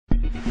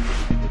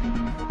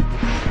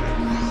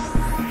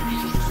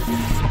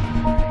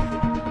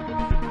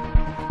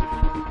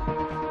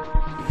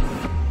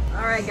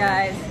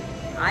Alright guys,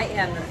 I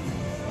am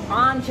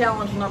on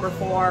challenge number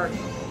 4.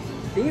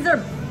 These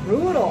are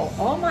brutal.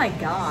 Oh my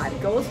god.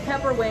 Ghost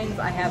pepper wings.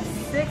 I have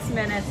 6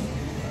 minutes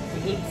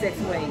to eat 6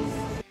 wings.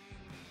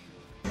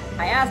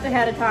 I asked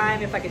ahead of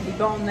time if I could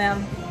debone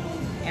them.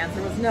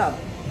 Answer was no.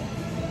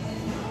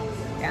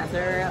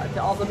 Answer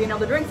to also being able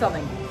to drink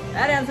something.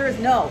 That answer is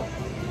no.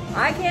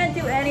 I can't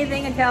do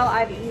anything until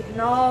I've eaten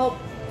all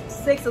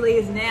 6 of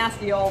these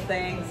nasty old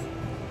things.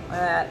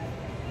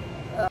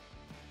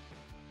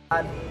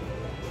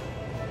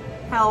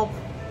 Help.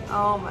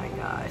 Oh my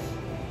gosh.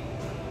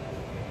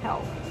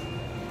 Help.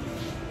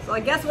 So I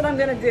guess what I'm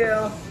gonna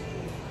do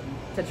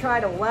to try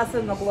to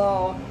lessen the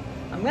blow,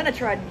 I'm gonna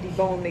try to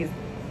debone these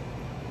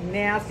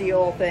nasty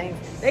old things.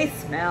 They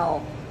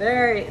smell.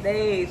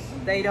 They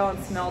don't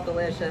smell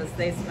delicious.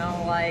 They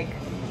smell like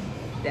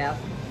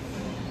death.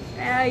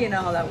 Yeah, you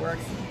know how that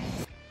works.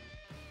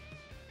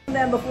 And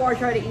then before I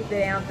try to eat the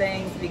damn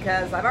things,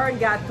 because I've already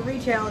got 3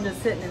 challenges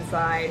sitting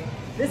inside.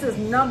 This is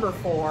number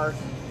 4.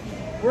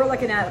 We're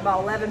looking at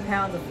about 11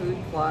 pounds of food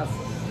plus.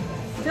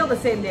 Still the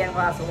same damn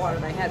glass of water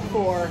that I had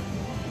before.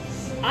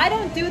 I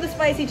don't do the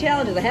spicy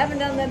challenges. I haven't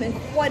done them in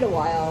quite a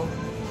while.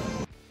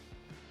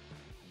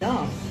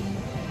 No.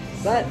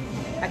 But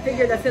I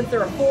figured that since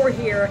there are 4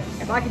 here,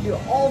 if I could do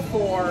all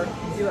 4,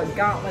 do a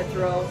gauntlet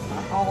throw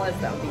on Holla,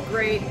 that would be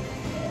great.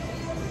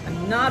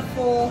 I'm not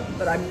full,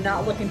 but I'm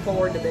not looking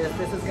forward to this.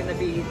 This is going to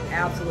be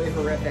absolutely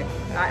horrific.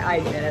 I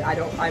admit it.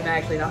 I'm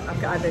actually not.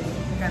 I've been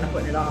kind of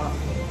putting it off.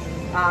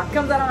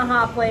 Comes out on a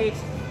hot plate.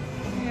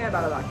 Yeah,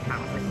 about a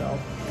pound or so.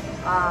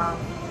 I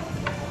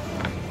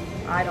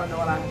don't know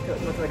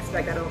what to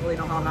expect. I don't really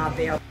know how hot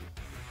they are.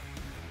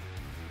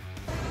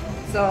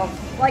 So,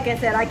 like I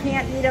said, I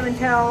can't eat them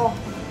until,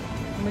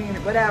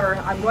 whatever.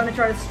 I'm going to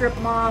try to strip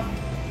them off,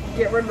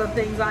 get rid of the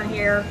things on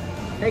here,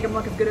 make them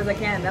look as good as I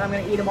can. Then I'm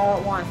going to eat them all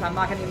at once. I'm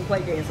not going to even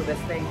play games with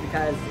this thing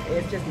because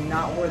it's just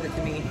not worth it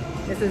to me.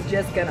 This is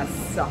just going to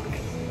suck.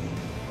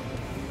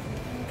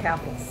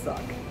 Capital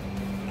suck.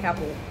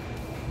 Capital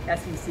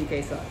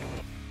S-U-C-K suck.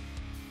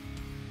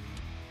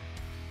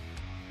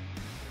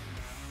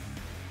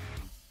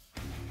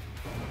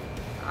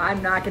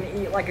 I'm not going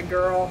to eat like a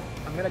girl.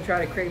 I'm going to try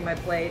to create my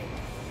plate.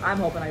 I'm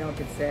hoping I don't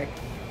get sick.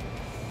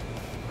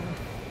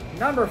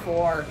 Number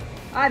 4.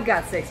 I've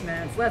got 6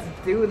 minutes. Let's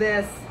do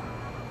this.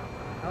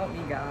 Help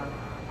me God.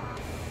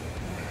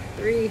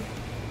 3,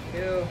 2,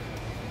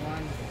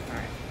 1.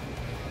 Alright.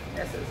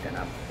 This is going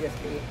to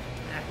just be...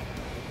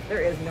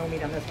 There is no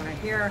meat on this one right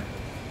here.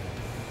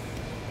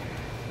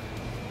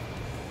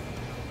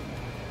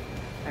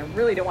 I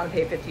really don't want to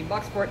pay 15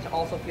 bucks for it to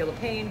also feel the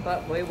pain,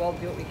 but we will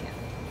do what we can.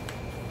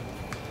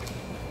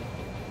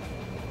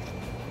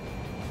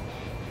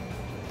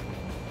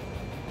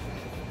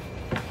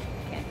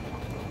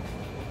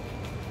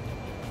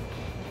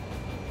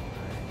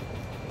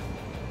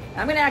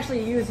 I'm going to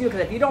actually use you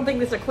because if you don't think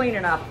these are clean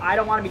enough, I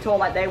don't want to be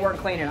told that they weren't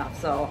clean enough.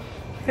 So,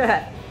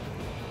 I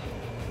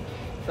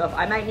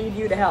might need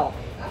you to help.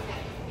 Okay.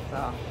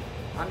 So,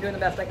 I'm doing the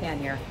best I can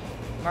here.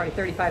 I'm already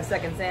 35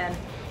 seconds in.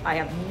 I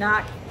have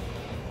not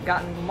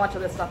gotten much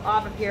of this stuff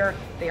off of here.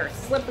 They are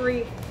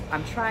slippery.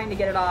 I'm trying to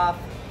get it off.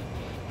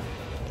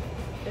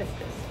 This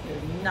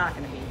is not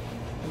going to be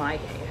my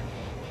day.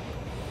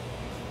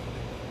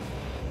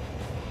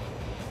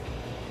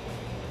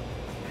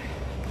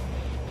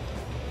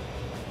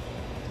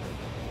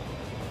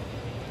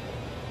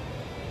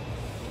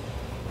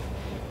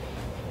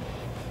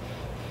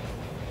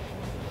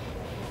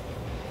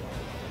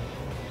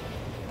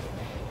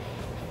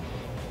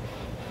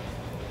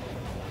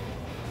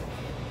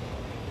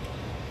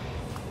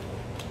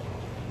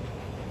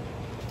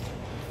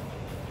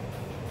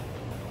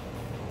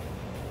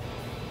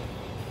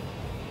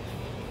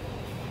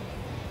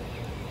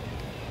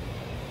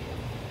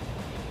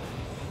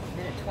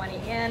 Minute 20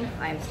 in.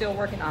 I am still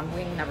working on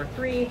wing number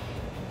 3.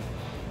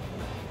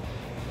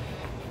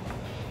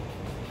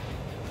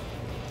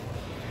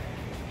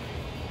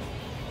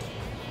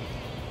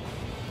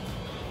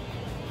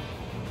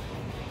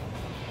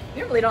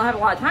 You really don't have a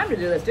lot of time to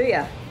do this, do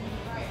you?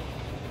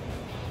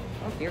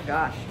 Oh dear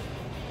gosh.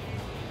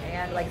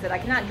 And like I said, I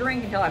cannot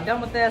drink until I'm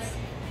done with this.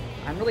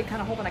 I'm really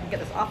kind of hoping I can get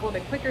this off a little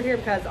bit quicker here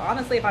because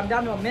honestly, if I'm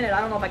down to a minute,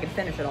 I don't know if I can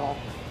finish it all.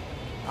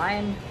 I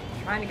am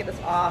trying to get this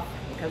off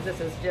because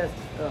this is just,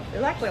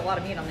 there's actually a lot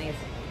of meat on these.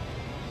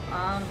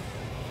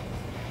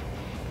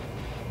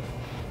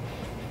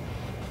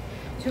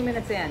 2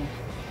 minutes in.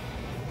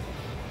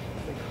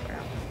 Holy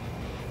crap.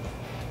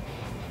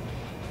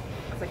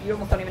 Looks like you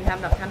almost don't even have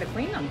enough time to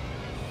clean them.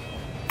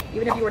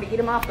 Even if you were to eat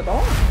them off the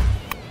bone.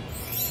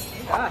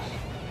 Oh gosh.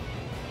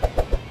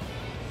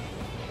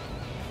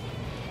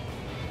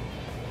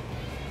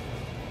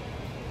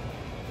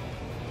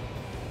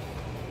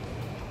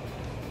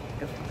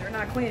 Because if they're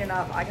not clean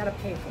enough, I gotta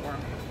pay for them.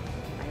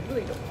 I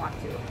really don't want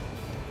to.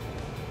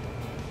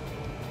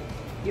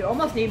 You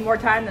almost need more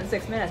time than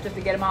 6 minutes just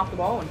to get them off the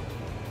bone.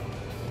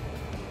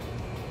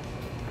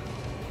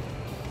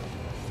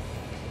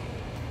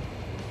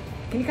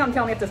 Can you come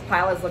tell me if this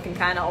pile is looking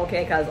kind of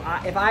okay? Because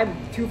if I'm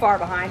too far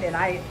behind and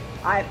I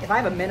if I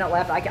have a minute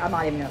left, I'm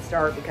not even gonna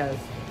start because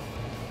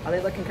are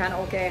they looking kind of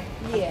okay?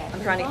 Yeah.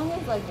 I'm trying as to. long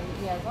as like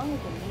as long as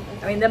the meat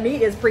is. I mean, the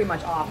meat is pretty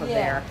much off of Yeah,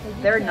 there. 'cause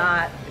you They're can't-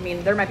 not. I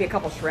mean, there might be a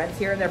couple shreds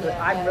here and there, but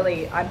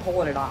Yeah, I'm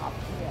pulling it off.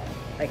 Yeah.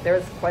 Like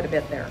there's quite a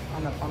bit there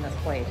on this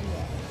plate.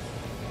 Yeah.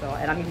 So,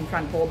 and I'm even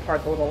trying to pull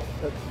apart the little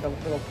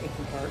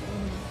icky part.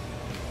 Mm-hmm.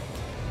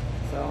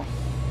 So,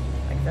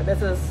 like I said,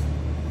 this is.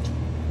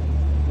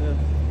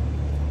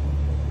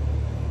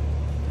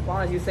 As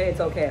long as you say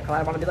it's okay, because I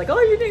don't want to be like, oh,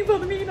 you didn't pull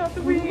the meat off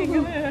the wing.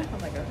 I'm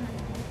like,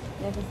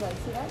 Yeah, because like,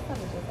 see, that stuff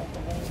is just like the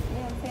vein. You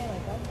know what I'm saying?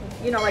 Like that's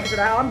just. you know, like I said,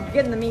 I'm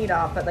getting the meat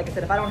off, but like I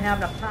said, if I don't have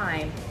enough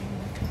time,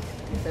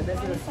 I said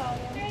this is.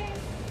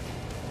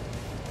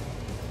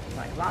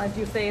 Like, as long as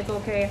you say it's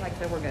okay, like I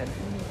said, we're good.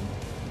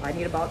 I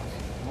need about.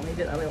 I'll need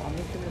 2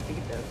 minutes to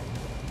get this.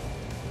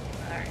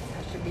 All right,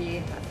 that should be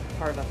that's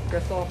part of a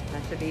gristle.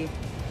 That should be.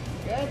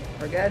 Good.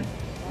 We're good.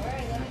 All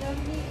right, let me know if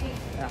you need me.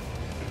 Yeah.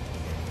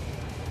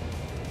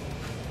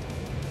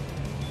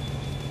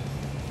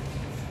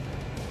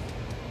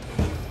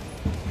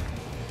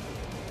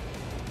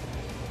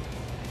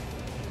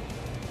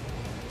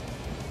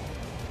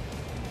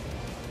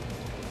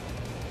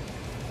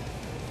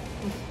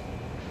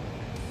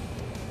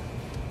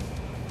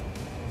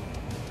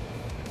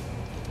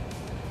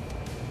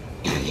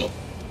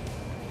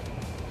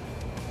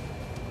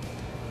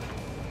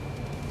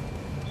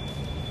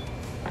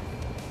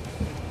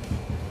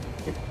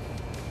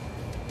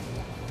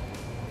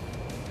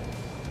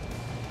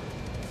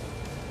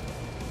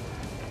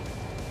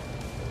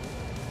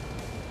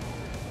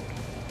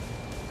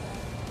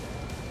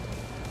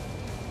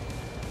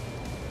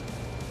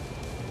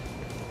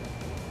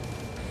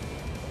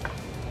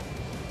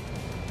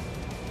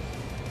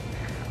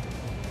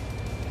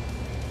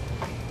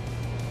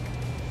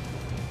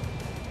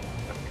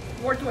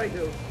 More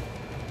 22.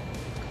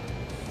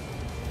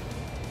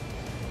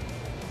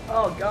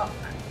 Oh God.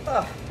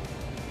 Ugh.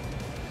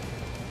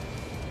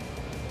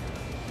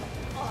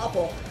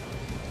 Awful.